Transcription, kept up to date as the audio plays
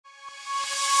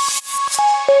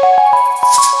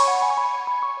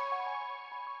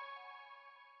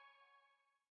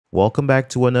Welcome back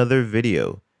to another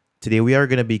video. Today we are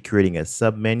going to be creating a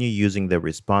submenu using the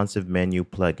responsive menu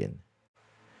plugin.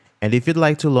 And if you'd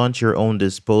like to launch your own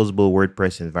disposable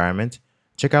WordPress environment,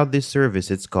 check out this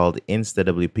service. It's called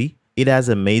InstaWP. It has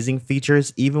amazing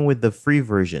features even with the free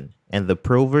version, and the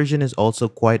pro version is also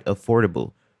quite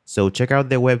affordable. So check out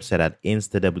their website at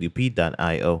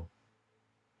instawp.io.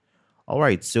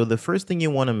 Alright, so the first thing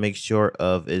you want to make sure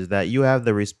of is that you have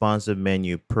the Responsive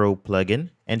Menu Pro plugin,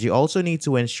 and you also need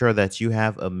to ensure that you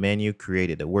have a menu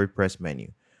created, a WordPress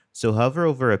menu. So hover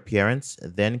over Appearance,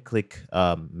 then click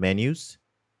Menus.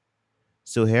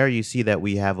 So here you see that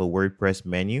we have a WordPress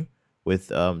menu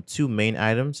with two main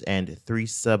items and three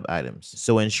sub items.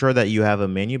 So ensure that you have a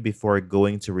menu before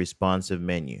going to Responsive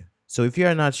Menu. So if you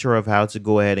are not sure of how to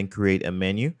go ahead and create a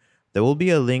menu, there will be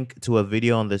a link to a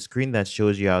video on the screen that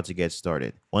shows you how to get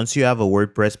started. Once you have a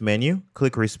WordPress menu,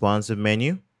 click Responsive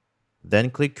Menu, then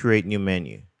click Create New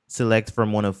Menu. Select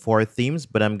from one of four themes,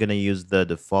 but I'm going to use the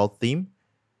default theme.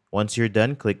 Once you're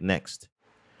done, click Next.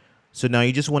 So now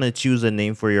you just want to choose a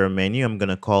name for your menu. I'm going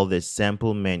to call this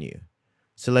Sample Menu.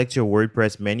 Select your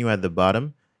WordPress menu at the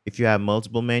bottom. If you have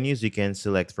multiple menus, you can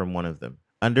select from one of them.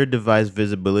 Under Device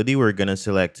Visibility, we're going to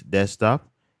select Desktop.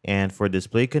 And for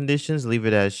display conditions, leave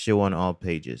it as Show on All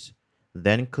Pages.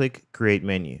 Then click Create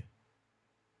Menu.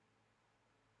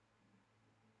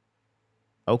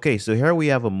 Okay, so here we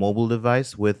have a mobile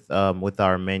device with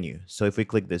our menu. So if we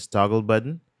click this toggle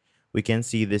button, we can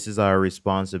see this is our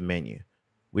responsive menu.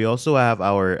 We also have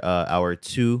our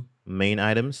two main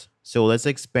items. So let's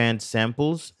expand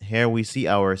samples. Here we see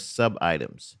our sub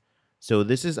items. So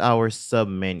this is our sub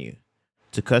menu.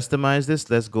 To customize this,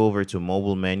 let's go over to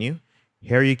mobile menu.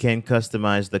 Here you can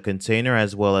customize the container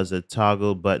as well as the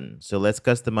toggle button. So let's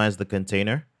customize the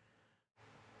container.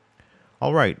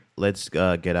 All right, let's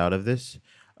get out of this.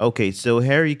 Okay, so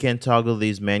here you can toggle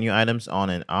these menu items on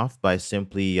and off by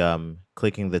simply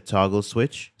clicking the toggle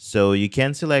switch. So you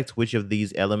can select which of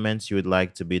these elements you would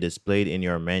like to be displayed in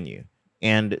your menu.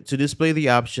 And to display the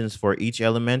options for each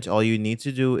element, all you need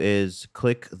to do is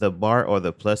click the bar or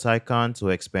the plus icon to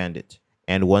expand it.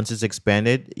 And once it's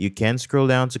expanded, you can scroll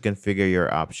down to configure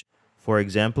your option. For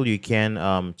example, you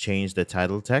can change the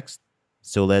title text.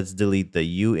 So let's delete the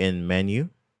U in menu.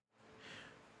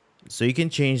 So you can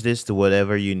change this to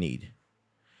whatever you need.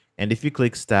 And if you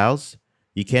click Styles,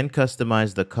 you can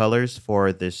customize the colors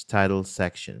for this title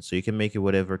section. So you can make it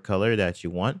whatever color that you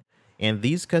want. And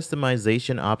these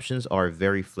customization options are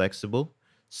very flexible.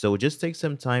 So just take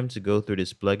some time to go through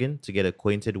this plugin to get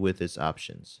acquainted with its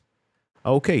options.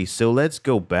 Okay, so let's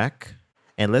go back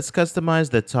and let's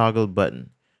customize the toggle button.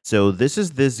 So this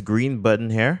is this green button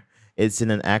here. It's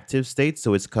in an active state,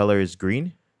 so its color is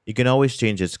green. You can always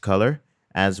change its color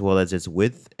as well as its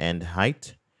width and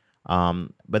height.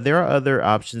 But there are other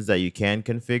options that you can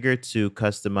configure to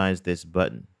customize this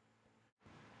button.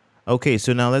 Okay,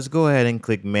 so now let's go ahead and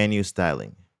click Menu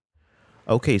Styling.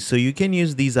 Okay, so you can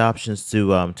use these options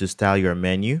to style your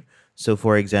menu. So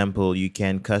for example, you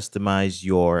can customize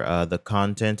your the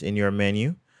content in your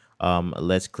menu.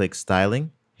 Let's click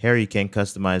Styling. Here you can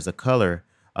customize the color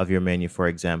of your menu. For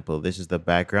example, this is the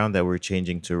background that we're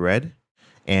changing to red.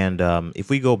 And if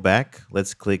we go back,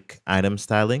 let's click Item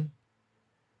Styling.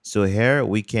 So here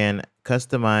we can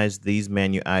customize these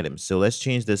menu items. So let's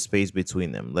change the space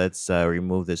between them. Let's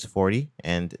remove this 40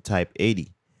 and type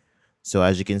 80. So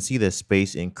as you can see, the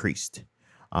space increased.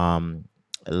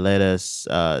 Let us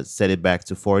set it back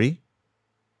to 40.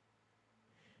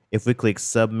 If we click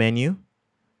Submenu,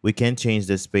 we can change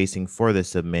the spacing for the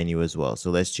submenu as well. So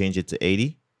let's change it to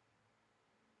 80.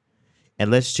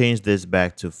 And let's change this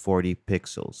back to 40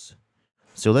 pixels.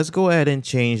 So let's go ahead and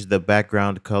change the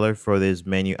background color for these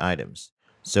menu items.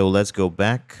 So let's go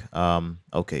back.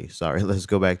 Let's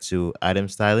go back to Item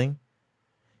Styling.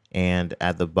 And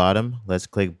at the bottom, let's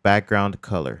click Background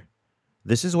Color.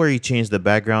 This is where you change the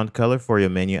background color for your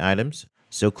menu items.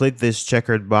 So click this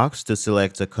checkered box to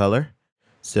select a color.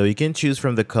 So you can choose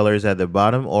from the colors at the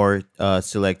bottom or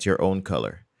select your own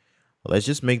color. Let's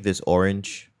just make this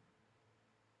orange.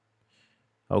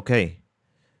 Okay.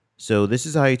 So this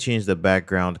is how you change the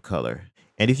background color.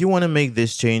 And if you want to make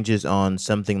these changes on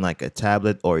something like a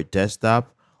tablet or a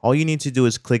desktop, all you need to do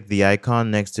is click the icon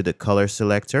next to the color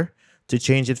selector to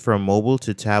change it from mobile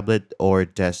to tablet or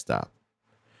desktop.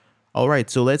 All right,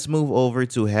 so let's move over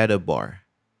to header bar.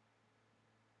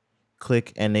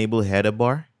 Click Enable Header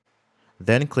Bar,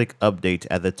 then click Update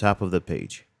at the top of the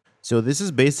page. So this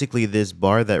is basically this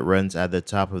bar that runs at the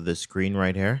top of the screen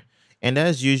right here. And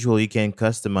as usual, you can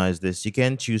customize this. You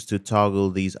can choose to toggle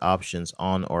these options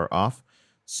on or off.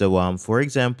 So for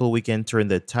example, we can turn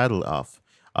the title off.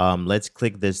 Let's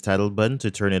click this title button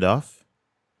to turn it off.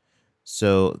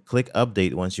 So click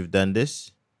update once you've done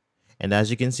this. And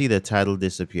as you can see, the title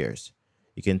disappears.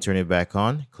 You can turn it back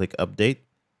on, click update,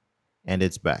 and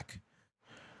it's back.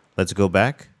 Let's go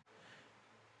back.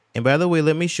 And by the way,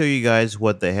 let me show you guys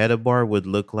what the header bar would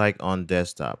look like on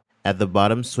desktop. At the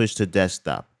bottom, switch to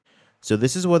desktop. So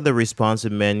this is what the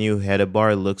responsive menu header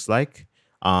bar looks like.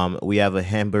 We have a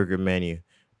hamburger menu,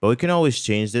 but we can always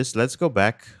change this. Let's go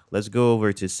back. Let's go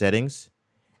over to settings.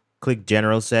 Click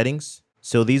general settings.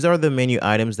 So these are the menu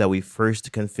items that we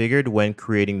first configured when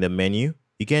creating the menu.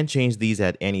 You can change these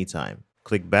at any time.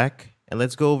 Click back and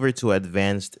let's go over to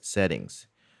advanced settings.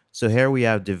 So here we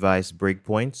have device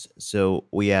breakpoints. So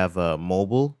we have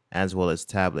mobile as well as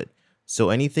tablet.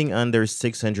 So anything under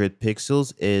 600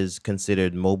 pixels is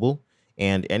considered mobile,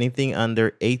 and anything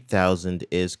under 8,000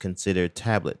 is considered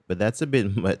tablet, but that's a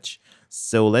bit much.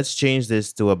 So let's change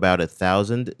this to about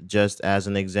 1,000 just as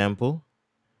an example.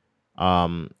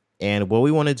 And what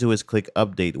we want to do is click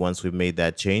update once we've made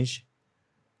that change.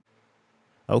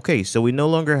 Okay, so we no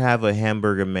longer have a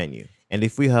hamburger menu. And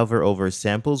if we hover over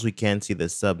samples, we can see the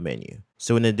submenu.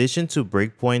 So in addition to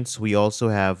breakpoints, we also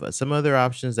have some other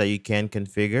options that you can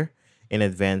configure in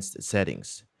advanced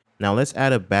settings. Now let's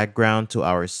add a background to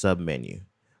our submenu.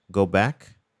 Go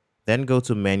back, then go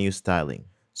to menu styling.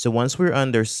 So once we're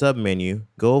under submenu,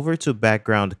 go over to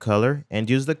background color and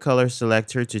use the color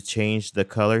selector to change the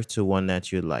color to one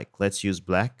that you like. Let's use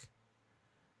black.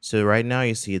 So right now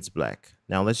you see it's black.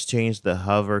 Now let's change the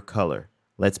hover color.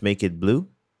 Let's make it blue.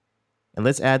 And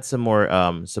let's add some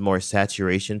more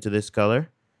saturation to this color.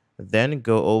 Then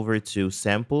go over to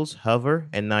samples, hover,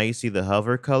 and now you see the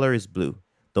hover color is blue.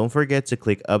 Don't forget to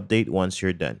click update once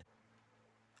you're done.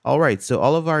 Alright, so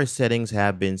all of our settings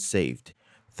have been saved.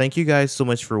 Thank you guys so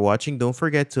much for watching. Don't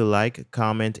forget to like,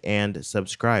 comment, and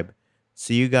subscribe.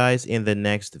 See you guys in the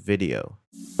next video.